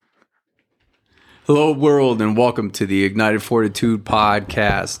Hello, world, and welcome to the Ignited Fortitude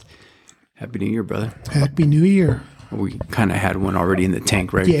podcast. Happy New Year, brother. Happy New Year. We kind of had one already in the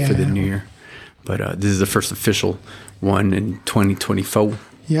tank, right, for the New Year. But this is the first official one in 2024.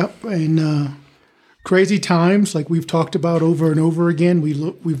 Yep, and crazy times, like we've talked about over and over again.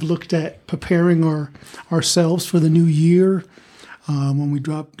 We've looked at preparing ourselves for the new year when we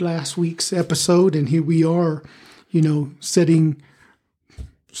dropped last week's episode, and here we are,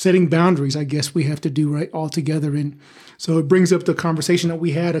 setting boundaries, I guess we have to do right all together. And so it brings up the conversation that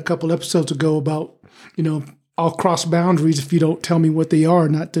we had a couple episodes ago about, I'll cross boundaries if you don't tell me what they are,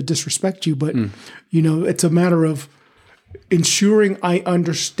 not to disrespect you, but, it's a matter of ensuring I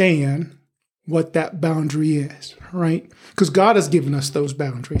understand what that boundary is, right? Because God has given us those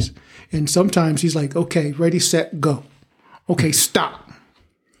boundaries. And sometimes he's like, okay, ready, set, go. Okay, stop.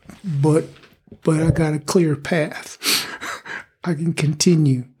 But I got a clear path. I can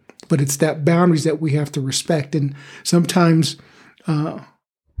continue, but it's that boundaries that we have to respect. And sometimes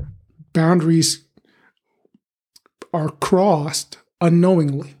boundaries are crossed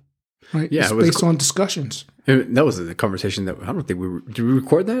unknowingly, right? Yeah, it's based on discussions. That was the conversation that, I don't think did we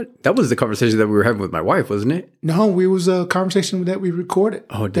record that? That was the conversation that we were having with my wife, wasn't it? No, it was a conversation that we recorded.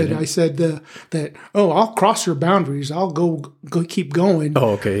 Oh, did it? I said I'll cross your boundaries. I'll go keep going.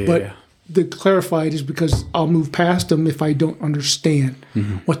 Oh, okay. Yeah, The clarified is because I'll move past them if I don't understand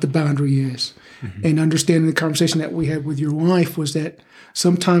what the boundary is. Mm-hmm. And understanding the conversation that we had with your wife was that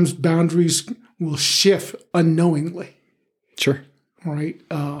sometimes boundaries will shift unknowingly. Sure. Right?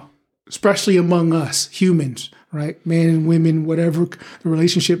 Especially among us humans, right? Men and women, whatever the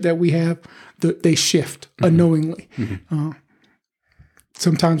relationship that we have, they shift unknowingly. Mm-hmm.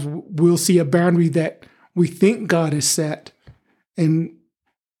 Sometimes we'll see a boundary that we think God has set, and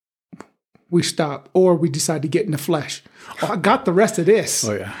we stop, or we decide to get in the flesh. Oh, I got the rest of this.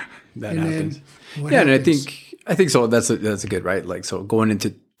 Oh yeah, that happens. Yeah, and I think so. That's a good, right? Like, so going into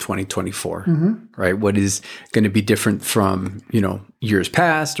 2024, right? What is going to be different from years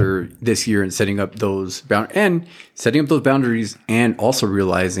past or this year, and setting up those boundaries, and also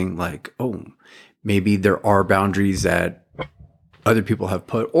realizing like, oh, maybe there are boundaries that other people have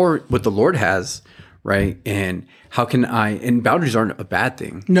put, or what the Lord has. Right. And how can and boundaries aren't a bad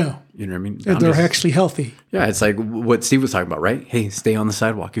thing. No. You know what I mean? They're actually healthy. Yeah. It's like what Steve was talking about, right? Hey, stay on the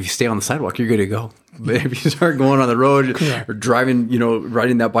sidewalk. If you stay on the sidewalk, you're good to go. But if you start going on the road or driving,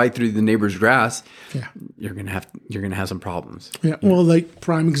 riding that bike through the neighbor's grass, you're going to have some problems. Yeah. Well, like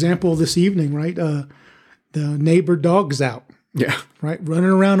prime example this evening, right? The neighbor dog's out. Yeah. Right.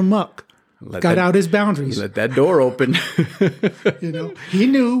 Running around amok. Got out his boundaries. Let that door open. He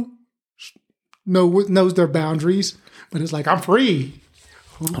knows their boundaries, but it's like, I'm free.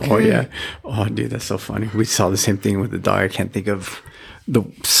 Okay. Oh, yeah. Oh, dude, that's so funny. We saw the same thing with the dog. I can't think of the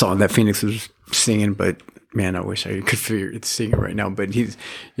song that Phoenix was singing, but man, I wish I could sing it right now. But he's,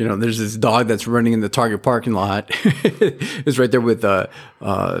 there's this dog that's running in the Target parking lot. It's right there with what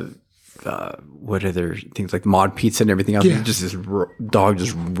other things like Mod Pizza and everything else. Yeah. Just this dog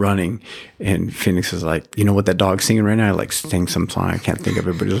just running, and Phoenix is like, you know what that dog's singing right now? I like sing some song. I can't think of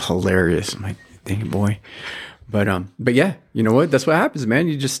it, but it was hilarious. I'm like, dang it, boy. But yeah, you know what? That's what happens, man.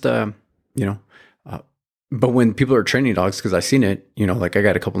 You just, but when people are training dogs, because I've seen it, like I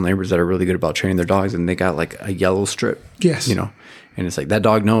got a couple neighbors that are really good about training their dogs, and they got like a yellow strip. Yes. And it's like, that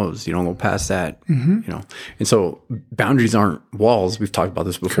dog knows, you don't go past that, And so boundaries aren't walls. We've talked about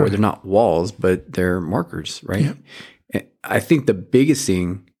this before. Correct. They're not walls, but they're markers, right? Yep. And I think the biggest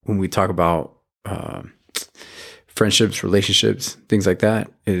thing when we talk about friendships, relationships, things like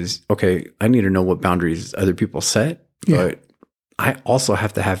that is, okay, I need to know what boundaries other people set, but I also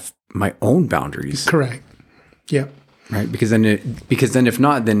have to have my own boundaries. Correct. Yeah. Right. Because then if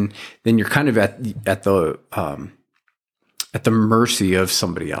not, then you're kind of at the mercy of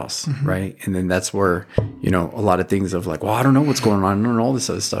somebody else. Right. And then that's where, a lot of things of like, well, I don't know what's going on, and all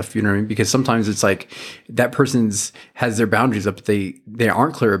this other stuff, you know what I mean? Because sometimes it's like that has their boundaries up, they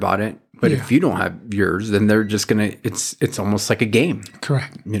aren't clear about it. But if you don't have yours, then they're just going to, it's almost like a game.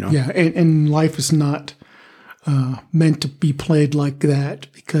 Correct. Yeah. And life is not meant to be played like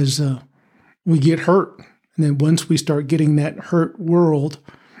that, because we get hurt. And then once we start getting that hurt world,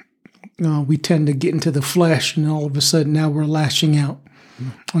 we tend to get into the flesh, and all of a sudden now we're lashing out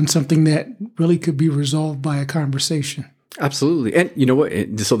on something that really could be resolved by a conversation. Absolutely. And you know what?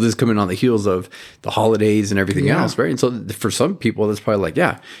 So this is coming on the heels of the holidays and everything else, right? And so for some people, that's probably like,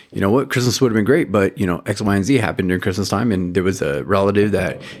 yeah, you know what? Christmas would have been great, but, X, Y, and Z happened during Christmas time, and there was a relative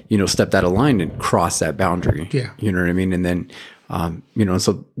that, stepped out of line and crossed that boundary. Yeah. You know what I mean? And then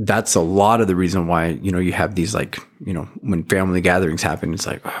So that's a lot of the reason why, you have these like, when family gatherings happen, it's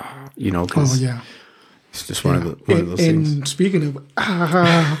like, because it's just one of those things. And speaking of,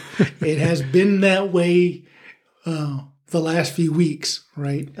 it has been that way the last few weeks,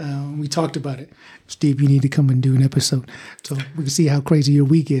 right? We talked about it. Steve, you need to come and do an episode so we can see how crazy your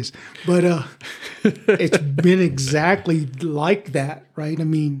week is. But it's been exactly like that, right? I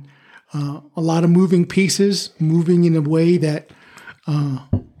mean, a lot of moving pieces, moving in a way that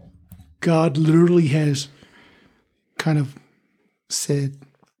God literally has kind of said,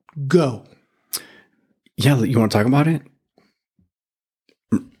 go. Yeah, you want to talk about it?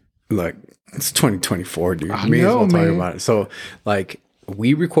 Like, it's 2024, dude. May as well talk about it. So, like,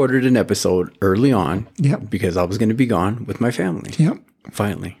 we recorded an episode early on because I was going to be gone with my family. Yep.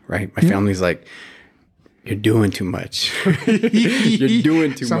 Finally, right? My family's like, you're doing too much. You're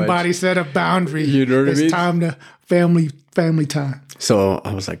doing too much. Somebody set a boundary. You know what I mean? It's time to family time. So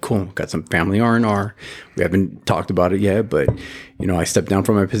I was like, cool, got some family R&R. We haven't talked about it yet, but, I stepped down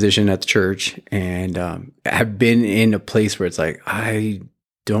from my position at the church and have been in a place where it's like, I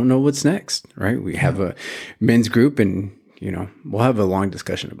don't know what's next, right? We have a men's group and, we'll have a long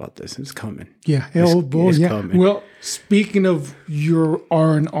discussion about this. It's coming. Yeah. It's coming. Well, speaking of your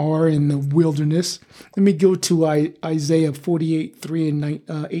R&R in the wilderness, let me go to Isaiah 48:3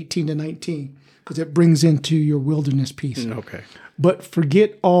 and 18 to 19, because it brings into your wilderness piece. Okay. But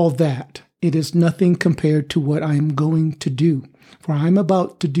forget all that. It is nothing compared to what I am going to do, for I am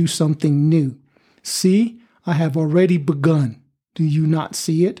about to do something new. See, I have already begun. Do you not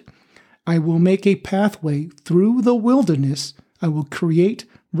see it? I will make a pathway through the wilderness. I will create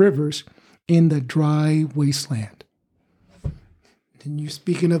rivers in the dry wasteland. And you,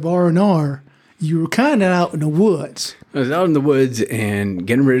 speaking of R&R, you were kind of out in the woods. I was out in the woods and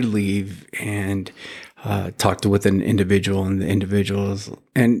getting ready to leave and talked with an individual, and the individuals,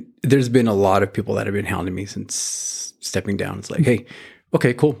 and there's been a lot of people that have been hounding me since stepping down. It's like, hey,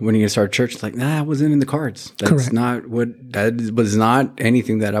 okay, cool. When are you gonna start church? It's like, nah, it wasn't in the cards. That was not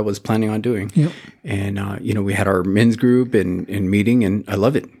anything that I was planning on doing. Yep. And we had our men's group and meeting, and I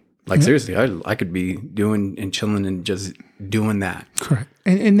love it. Like, seriously, I could be doing and chilling and just doing that. Correct.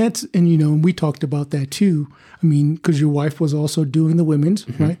 And we talked about that too. I mean, because your wife was also doing the women's,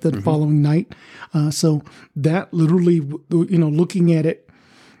 right? The following night. So that literally, looking at it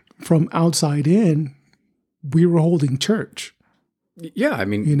from outside in, we were holding church. Yeah. I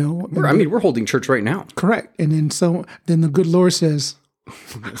mean, we're holding church right now. Correct. And then the good Lord says,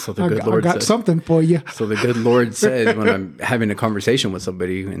 so the good Lord I got something for you. So the good Lord says, when I'm having a conversation with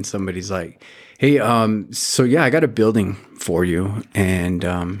somebody and somebody's like, hey, I got a building for you and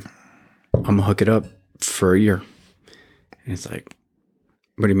I'm gonna hook it up for a year. And it's like,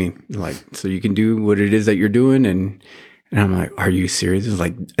 what do you mean? Like, so you can do what it is that you're doing? And I'm like, are you serious? It's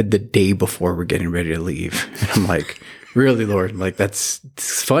like the day before we're getting ready to leave. And I'm like, really, Lord? Like, it's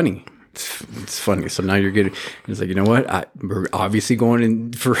funny. It's funny. So now you're getting, it's like, you know what? We're obviously going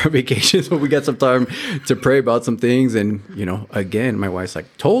in for a vacation, so we got some time to pray about some things. And, again, my wife's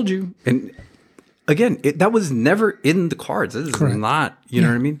like, told you. And again, that was never in the cards. This is not, you know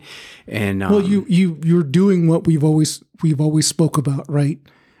what I mean? And well, you're doing what we've always spoke about, right?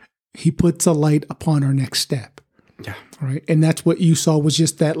 He puts a light upon our next step. Yeah. Right. And that's what you saw, was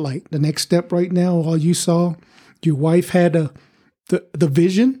just that light. The next step right now, all you saw, your wife had the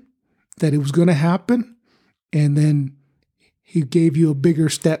vision that it was going to happen, and then he gave you a bigger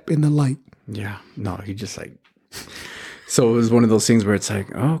step in the light. Yeah. No, he just like, so it was one of those things where it's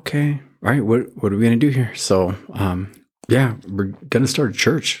like, okay, all right, what are we going to do here? So, we're going to start a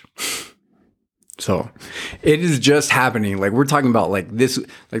church. So it is just happening. Like, we're talking about like this,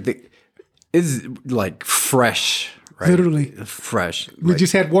 like is like fresh, right? Literally fresh. We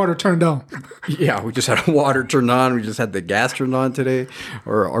just had water turned on. Yeah, we just had water turned on. We just had the gas turned on today.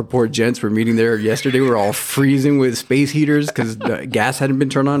 Or our poor gents were meeting there yesterday. We were all freezing with space heaters because the gas hadn't been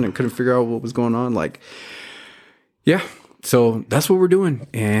turned on and couldn't figure out what was going on. Like, yeah. So that's what we're doing.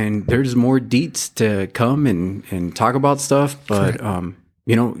 And there's more deets to come and talk about stuff. But,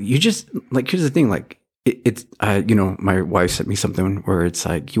 you just, like, here's the thing. Like, it's my wife sent me something where it's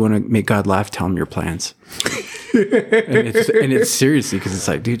like, you want to make God laugh, tell him your plans. and it's seriously, because it's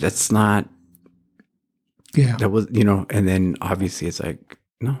like, dude, that's not, that was, and then obviously it's like,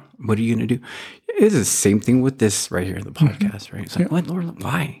 no, what are you going to do? It's the same thing with this right here, the podcast, right? It's like, what, Lord,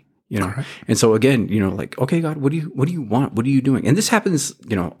 why? And so again, like, okay, God, what do you want? What are you doing? And this happens,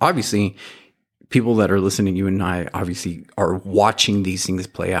 obviously people that are listening, you and I obviously are watching these things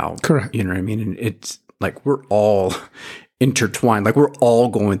play out. Correct. You know what I mean? And it's like, we're all intertwined. Like we're all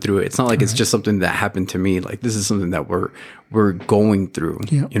going through it. It's not like it's just something that happened to me. Like this is something that we're going through.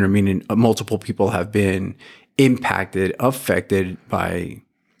 Yeah. You know what I mean? And multiple people have been impacted, affected by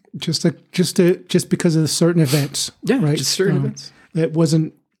just because of certain events. Yeah, right? just certain events that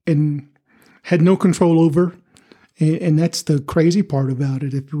wasn't had no control over. And that's the crazy part about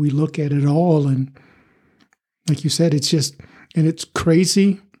it. If we look at it all, and like you said, it's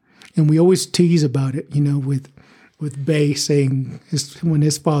crazy. And we always tease about it, you know, with Bay saying when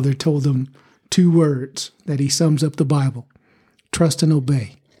his father told him 2 words that he sums up the Bible: trust and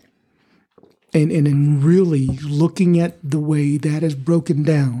obey. And in really looking at the way that is broken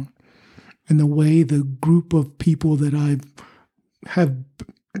down, and the way the group of people that I have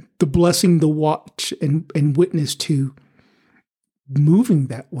the blessing to watch and witness to moving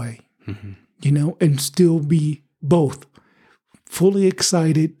that way, you know, and still be both fully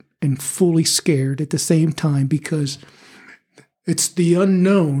excited and fully scared at the same time, because it's the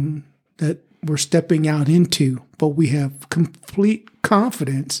unknown that we're stepping out into, but we have complete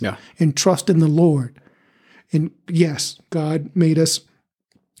confidence and trust in the Lord. And yes, God made us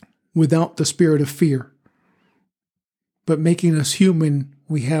without the spirit of fear, but making us human,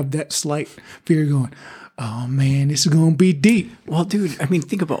 we have that slight fear going, oh man, this is going to be deep. Well, dude, I mean,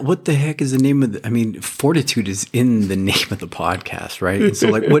 think about what the heck is the name of fortitude is in the name of the podcast, right? And so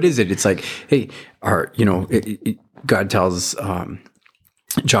like, what is it? It's like, hey, God tells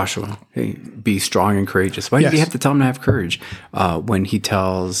Joshua, hey, be strong and courageous. Why did he have to tell him to have courage? When he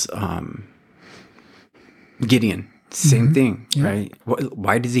tells Gideon, same thing, right?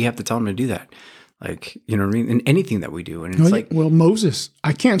 Why does he have to tell him to do that? Like, you know what I mean? In anything that we do. And it's Moses,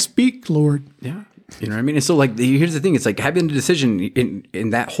 I can't speak, Lord. Yeah. You know what I mean? And so like, here's the thing. It's like having a decision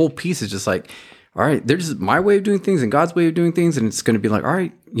in that whole piece is just like, all right, there's my way of doing things and God's way of doing things. And it's going to be like, all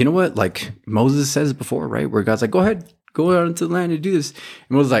right, you know what? Like Moses says before, right? Where God's like, go ahead, go out into the land and do this.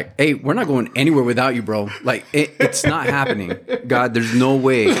 And Moses like, hey, we're not going anywhere without you, bro. Like it's not happening. God, there's no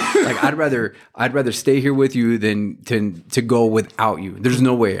way. Like I'd rather stay here with you than to go without you. There's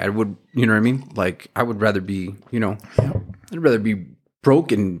no way I would, you know what I mean? Like I would rather be, you know, I'd rather be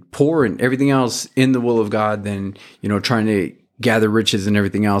broke and poor and everything else in the will of God than, you know, trying to gather riches and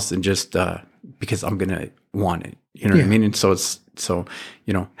everything else and just because I'm going to want it. You know what I mean? And so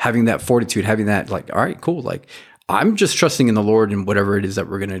you know, having that fortitude, having that like, all right, cool. Like I'm just trusting in the Lord and whatever it is that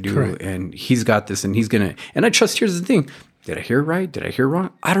we're going to do. Correct. And he's got this and he's going to, and I trust, here's the thing. Did I hear right? Did I hear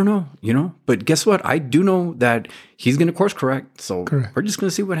wrong? I don't know, you know, but guess what? I do know that he's going to course correct. So we're just going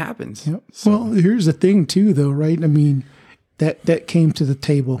to see what happens. Yep. So. Well, here's the thing too, though, right? I mean, that came to the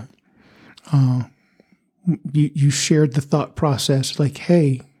table. You shared the thought process, like,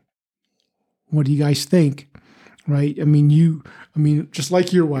 hey, what do you guys think? Right? I mean, just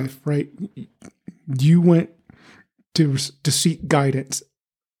like your wife, right? You went to seek guidance,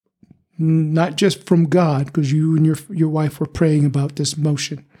 not just from God, because you and your wife were praying about this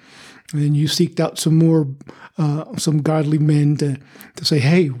motion, and then you seeked out some godly men to say,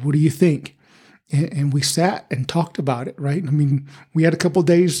 hey, what do you think? And we sat and talked about it, right? I mean, we had a couple of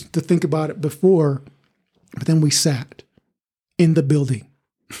days to think about it before, but then we sat in the building.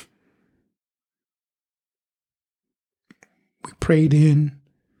 We prayed in,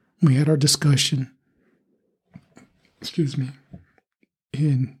 we had our discussion. Excuse me.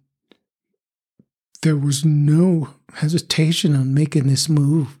 And there was no hesitation on making this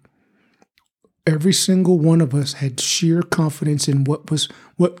move. Every single one of us had sheer confidence in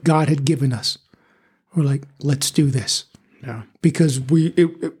what God had given us. We're like, let's do this. Yeah. Because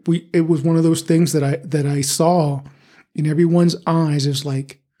it was one of those things that I saw in everyone's eyes. Is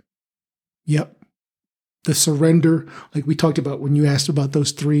like, yep, the surrender. Like we talked about when you asked about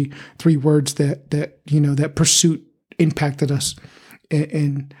those three words that you know, that pursuit impacted us,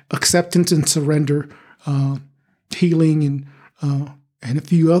 and acceptance and surrender, healing and a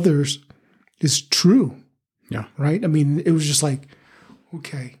few others is true. Yeah. Right. I mean, it was just like,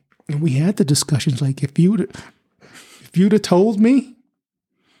 okay. And we had the discussions like, if you'd have told me,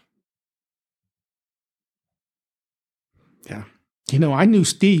 yeah, you know, I knew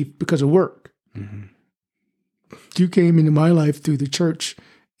Steve because of work. Mm-hmm. You came into my life through the church,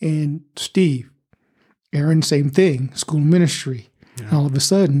 and Steve, Aaron, same thing, school ministry. Yeah. All of a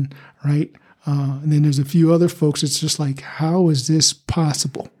sudden, right? And then there's a few other folks. It's just like, how is this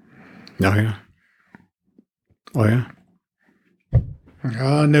possible? Oh yeah. Oh yeah.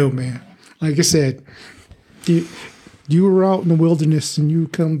 Oh, no, man. Like I said, you were out in the wilderness and you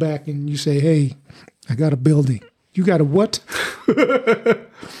come back and you say, hey, I got a building. You got a what? Yeah.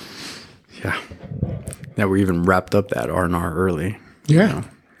 Now we even wrapped up that R&R early. Yeah. You know,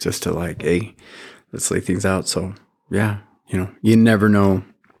 just to like, hey, let's lay things out. So, yeah. You know, you never know.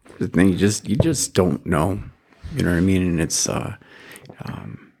 The thing you just don't know. You know what I mean? And it's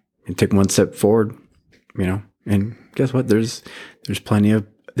you take one step forward. You know, and guess what? There's plenty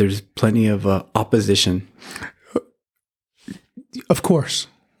of opposition. Of course,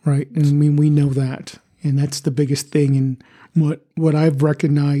 right? And I mean, we know that, and that's the biggest thing. And what I've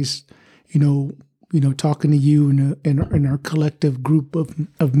recognized, you know, talking to you and our collective group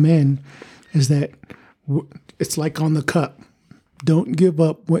of men, is that it's like on the cup. Don't give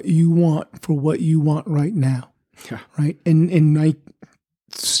up what you want for what you want right now, right? And like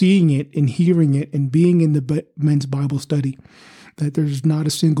seeing it and hearing it and being in the men's Bible study, that there's not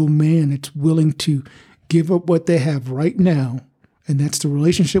a single man that's willing to give up what they have right now, and that's the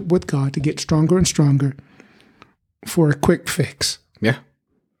relationship with God, to get stronger and stronger for a quick fix. Yeah.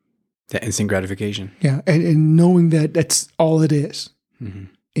 That instant gratification. Yeah. And knowing that that's all it is. Mm-hmm.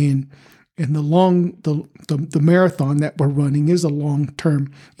 And the marathon that we're running is a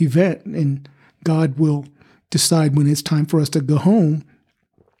long-term event, and God will decide when it's time for us to go home.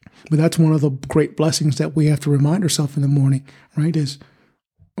 But that's one of the great blessings that we have to remind ourselves in the morning, right? Is,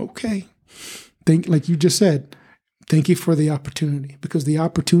 okay, like you just said, thank you for the opportunity, because the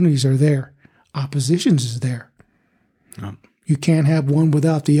opportunities are there. Oppositions is there. Oh. You can't have one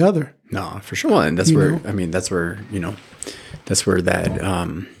without the other. No, for sure. Well, and that's where, I mean, that's where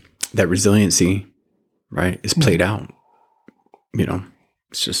that resiliency, right, is played out. You know,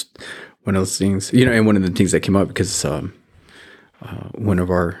 it's just one of those things, you know, and one of the things that came up because one of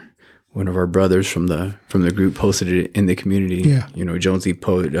our brothers from the group posted it in the community. Yeah. You know, Jonesy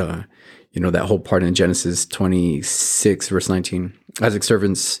put, that whole part in Genesis 26, verse 19. Isaac's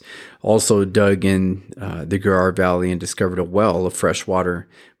servants also dug in the Gerar Valley and discovered a well of fresh water.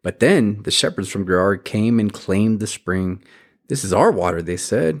 But then the shepherds from Gerar came and claimed the spring. "This is our water," they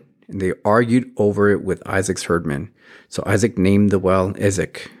said, and they argued over it with Isaac's herdmen. So Isaac named the well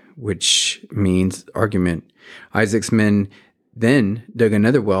Ezek, which means argument. Isaac's men then dug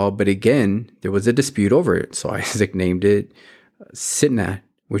another well, but again, there was a dispute over it. So Isaac named it Sitnah,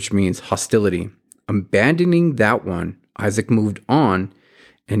 which means hostility. Abandoning that one, Isaac moved on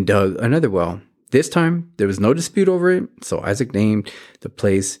and dug another well. This time, there was no dispute over it, so Isaac named the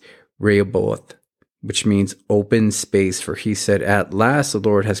place Rehoboth, which means open space, for he said, "At last the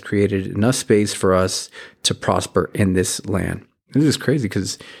Lord has created enough space for us to prosper in this land." This is crazy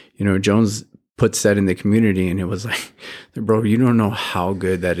because, you know, Jones puts that in the community, and it was like, bro, you don't know how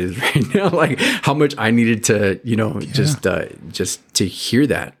good that is right now. Like how much I needed to, you know, just to hear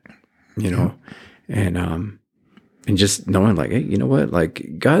that, you know, and just knowing like, hey, you know what,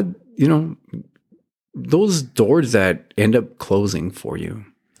 like God, you know, those doors that end up closing for you,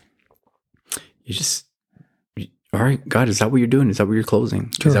 you just, all right, God, is that what you're doing? Is that what you're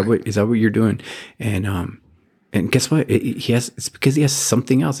closing? Correct. Is that what you're doing? And guess what? It's because he has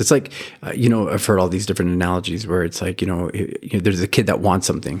something else. It's like, you know, I've heard all these different analogies where it's like, you know, there's a kid that wants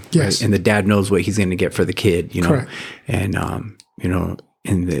something, yes, right? And the dad knows what he's going to get for the kid, you know, correct, and you know,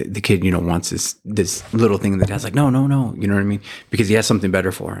 and the kid, you know, wants this little thing, and the dad's like, no, you know what I mean? Because he has something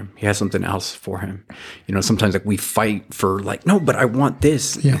better for him. He has something else for him. You know, sometimes like we fight for like, no, but I want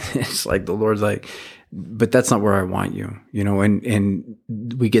this. Yeah. It's like the Lord's like, but that's not where I want you, you know, and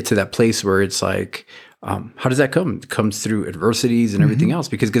we get to that place where it's like, how does that come? It comes through adversities and everything else,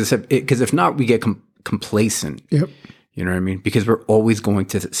 because if not, we get complacent. Yep. You know what I mean? Because we're always going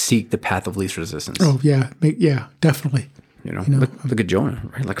to seek the path of least resistance. Oh yeah, definitely. You know, look at Jonah,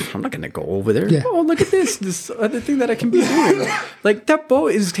 right? Like, I'm not going to go over there. Yeah. Oh, look at this other thing that I can be doing. Like, that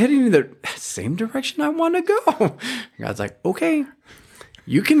boat is heading in the same direction I want to go. God's like, okay,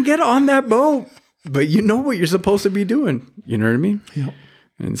 you can get on that boat, but you know what you're supposed to be doing. You know what I mean? Yeah.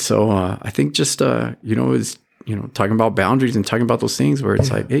 And so I think just, you know, is, you know, talking about boundaries and talking about those things where it's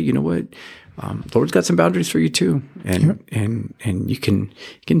like, hey, you know what? Lord's got some boundaries for you too. And, and you can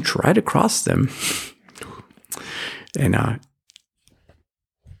try to cross them. And,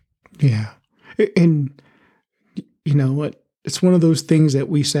 yeah. And you know what? It's one of those things that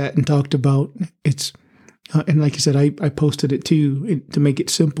we sat and talked about. It's, and like you said, I posted it too, to make it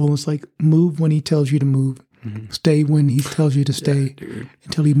simple. It's like, move when he tells you to move. Mm-hmm. Stay when he tells you to stay,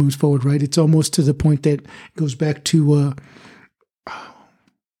 until he moves forward, right? It's almost to the point that goes back to,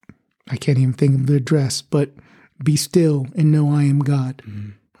 I can't even think of the address, but be still and know I am God,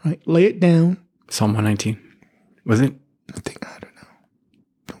 right? Lay it down. Psalm 119. Was it? I don't know.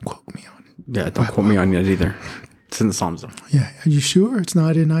 Don't quote me on it. Yeah, don't quote me on it either. It's in the Psalms though. Yeah. Are you sure it's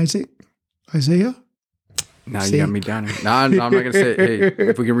not in Isaiah? Now you got me down here. No, I'm not going to say it. Hey,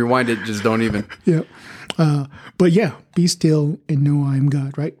 if we can rewind it, just don't even. Yeah. But yeah, be still and know I am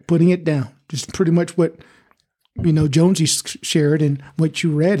God, right? Putting it down. Just pretty much what Jonesy shared and what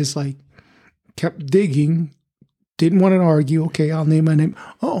you read is like, kept digging, didn't want to argue. Okay, I'll name my name.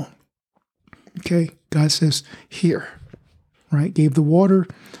 Oh, okay. God says, here, right? Gave the water,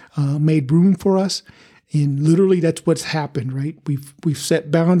 made room for us. And literally that's what's happened, right? We've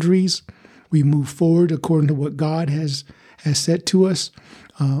set boundaries. We move forward according to what God has said to us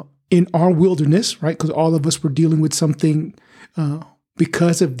in our wilderness, right? Because all of us were dealing with something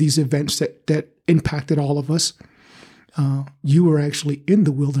because of these events that impacted all of us. You were actually in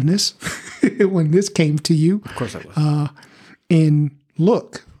the wilderness when this came to you. Of course I was. And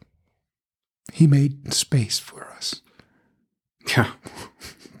look, he made space for us. Yeah.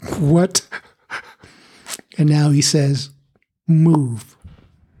 What? And now he says, move.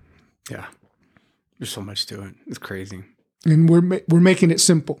 Yeah. There's so much to it. It's crazy. And we're making it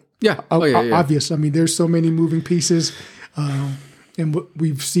simple. Yeah. Obvious. I mean, there's so many moving pieces. And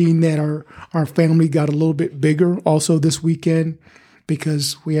we've seen that our family got a little bit bigger also this weekend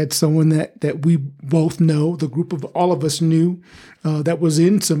because we had someone that we both know, the group of all of us knew, that was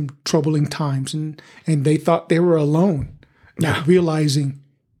in some troubling times. And they thought they were alone, not realizing,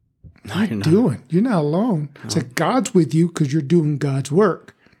 you're not alone. No. It's like God's with you because you're doing God's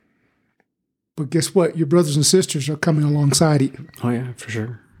work. But guess what? Your brothers and sisters are coming alongside you. Oh, yeah, for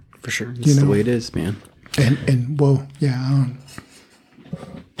sure. For sure. That's the way it is, man. And well, yeah,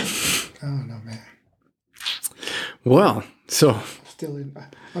 I don't know, man. Well, so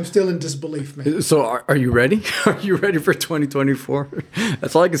I'm still in disbelief, man. So are you ready? Are you ready for 2024?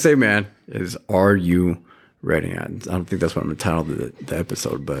 That's all I can say, man, is are you ready? I don't think that's what I'm going to title the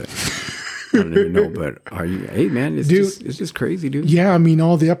episode, but I don't even know. But are you? Hey, man, it's just crazy, dude. Yeah, I mean,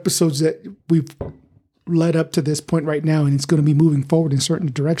 all the episodes that we've led up to this point right now, and it's going to be moving forward in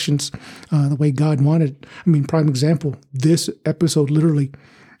certain directions the way God wanted. I mean, prime example, this episode literally,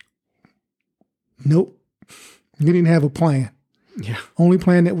 nope, we didn't have a plan. Yeah. Only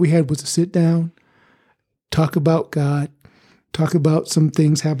plan that we had was to sit down, talk about God, talk about some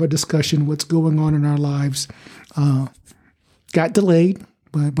things, have a discussion, what's going on in our lives. Got delayed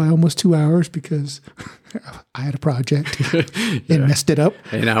by almost 2 hours because I had a project and messed it up.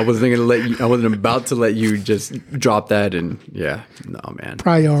 And I wasn't about to let you just drop that. And no, man.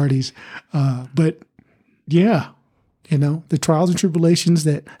 Priorities. But yeah, the trials and tribulations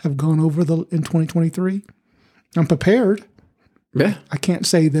that have gone over in 2023, I'm prepared. Yeah. I can't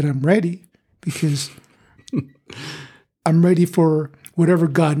say that I'm ready because I'm ready for whatever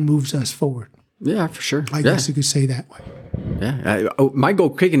God moves us forward. Yeah, for sure. I guess you could say that way. Yeah. I might go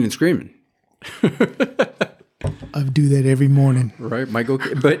kicking and screaming. I do that every morning. Right. Might go.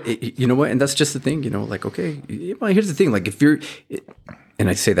 But you know what? And that's just the thing, like, okay, here's the thing. Like if you're, and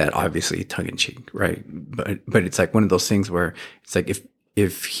I say that obviously tongue in cheek, right? But it's like one of those things where it's like,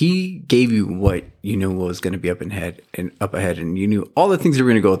 if he gave you what you knew was going to be up ahead and you knew all the things you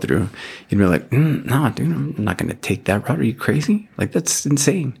were going to go through, you'd be like, no, dude, I'm not going to take that route. Are you crazy? Like, that's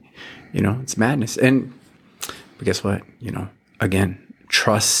insane. It's madness. But guess what? Again,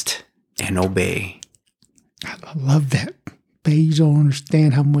 trust and obey. I love that. But you don't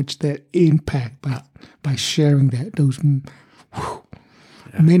understand how much that impact by sharing that those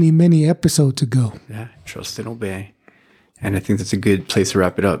many, many episodes ago. Yeah, trust and obey. And I think that's a good place to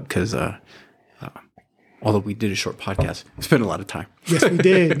wrap it up because although we did a short podcast, we spent a lot of time. Yes, we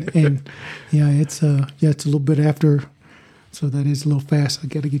did. And it's a little bit after, so that is a little fast. I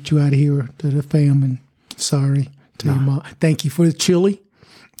got to get you out of here to the fam, and sorry to your mom. Thank you for the chili.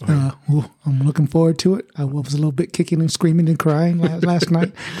 I'm looking forward to it. I was a little bit kicking and screaming and crying last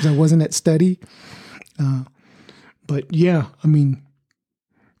night because I wasn't at study. But yeah, I mean,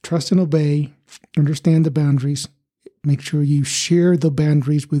 trust and obey, understand the boundaries. Make sure you share the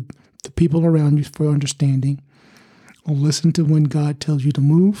boundaries with the people around you for understanding. Or listen to when God tells you to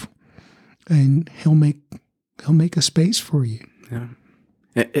move, and He'll make a space for you. Yeah,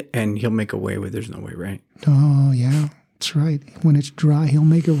 and He'll make a way where there's no way, right? Oh yeah, that's right. When it's dry, He'll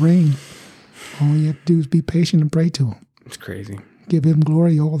make it rain. All you have to do is be patient and pray to Him. It's crazy. Give Him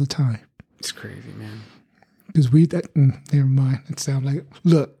glory all the time. It's crazy, man. Because never mind. It sounds like,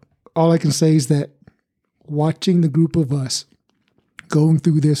 look, all I can say is that watching the group of us going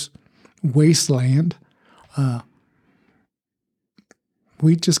through this wasteland,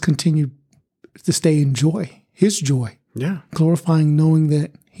 we just continue to stay in joy, His joy. Yeah. Glorifying, knowing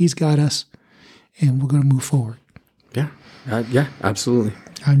that He's got us and we're going to move forward. Yeah. Yeah, absolutely.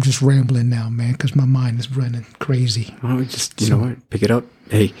 I'm just rambling now, man, because my mind is running crazy. Oh, just, you know what? Pick it up.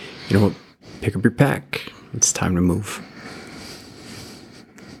 Hey, you know what? Pick up your pack. It's time to move.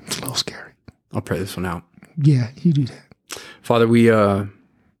 It's a little scary. I'll pray this one out. Yeah, you do that. Father, we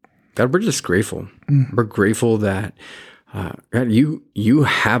God, we're just grateful. We're grateful that God, you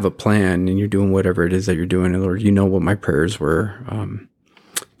have a plan and you're doing whatever it is that you're doing. And Lord, you know what my prayers were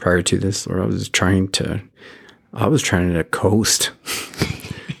prior to this. Lord, I was trying to coast.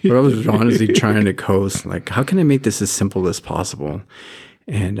 But I was honestly trying to coast. Like, how can I make this as simple as possible?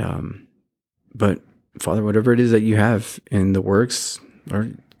 And but Father, whatever it is that you have in the works,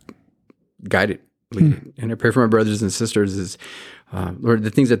 Lord, guide it, lead it. And I pray for my brothers and sisters is, Lord,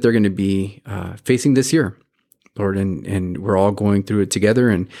 the things that they're going to be facing this year, Lord, and we're all going through it together.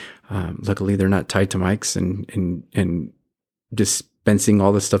 And luckily, they're not tied to mics and dispensing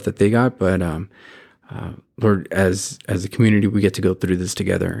all the stuff that they got, but Lord, as a community, we get to go through this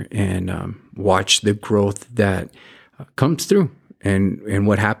together and watch the growth that comes through and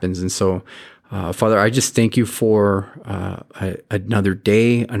what happens. And so, Father, I just thank you for another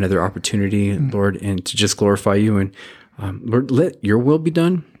day, another opportunity, Lord, and to just glorify you. And Lord, let your will be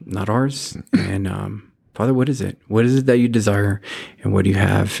done, not ours. And Father, what is it? What is it that you desire, and what do you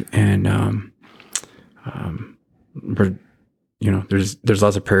have? And Lord, there's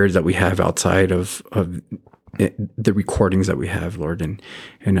lots of prayers that we have outside of the recordings that we have, Lord, and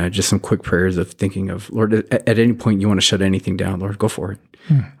just some quick prayers of thinking of, Lord, at any point you want to shut anything down, Lord, go for it.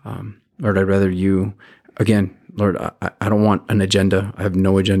 Lord, I'd rather you, again, Lord, I don't want an agenda. I have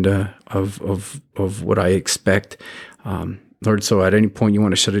no agenda of what I expect. Lord, so at any point you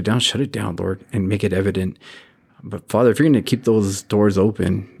want to shut it down, Lord, and make it evident. But Father, if you're going to keep those doors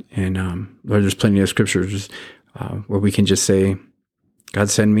open, and Lord, there's plenty of scriptures where we can just say, God,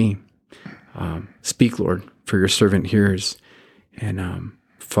 send me. Speak, Lord, for your servant hears. And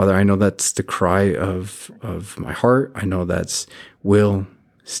Father, I know that's the cry of my heart. I know that's Will,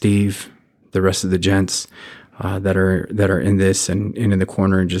 Steve, the rest of the gents that are in this and in the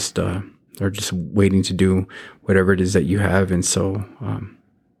corner and just are just waiting to do whatever it is that you have. And so,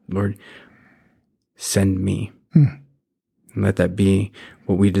 Lord, send me. And let that be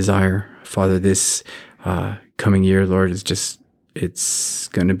what we desire. Father, this coming year, Lord, it's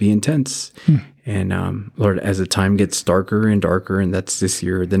going to be intense. And Lord, as the time gets darker and darker, and that's this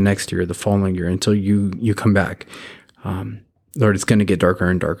year, the next year, the following year, until you come back, Lord, it's going to get darker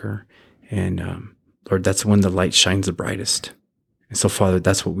and darker. And Lord, that's when the light shines the brightest. And so, Father,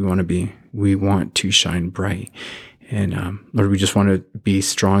 that's what we want to be. We want to shine bright. And Lord, we just want to be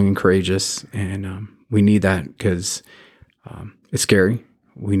strong and courageous. And we need that because it's scary.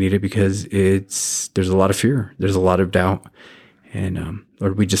 We need it because there's a lot of fear. There's a lot of doubt. And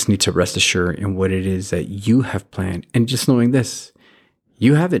Lord, we just need to rest assured in what it is that you have planned. And just knowing this,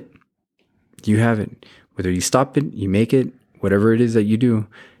 you have it. You have it. Whether you stop it, you make it, whatever it is that you do,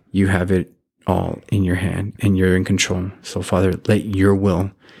 you have it all in your hand and you're in control. So Father, let your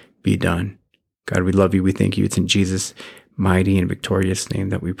will be done. God, we love you. We thank you. It's in Jesus' mighty and victorious name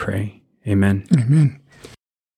that we pray. Amen. Amen.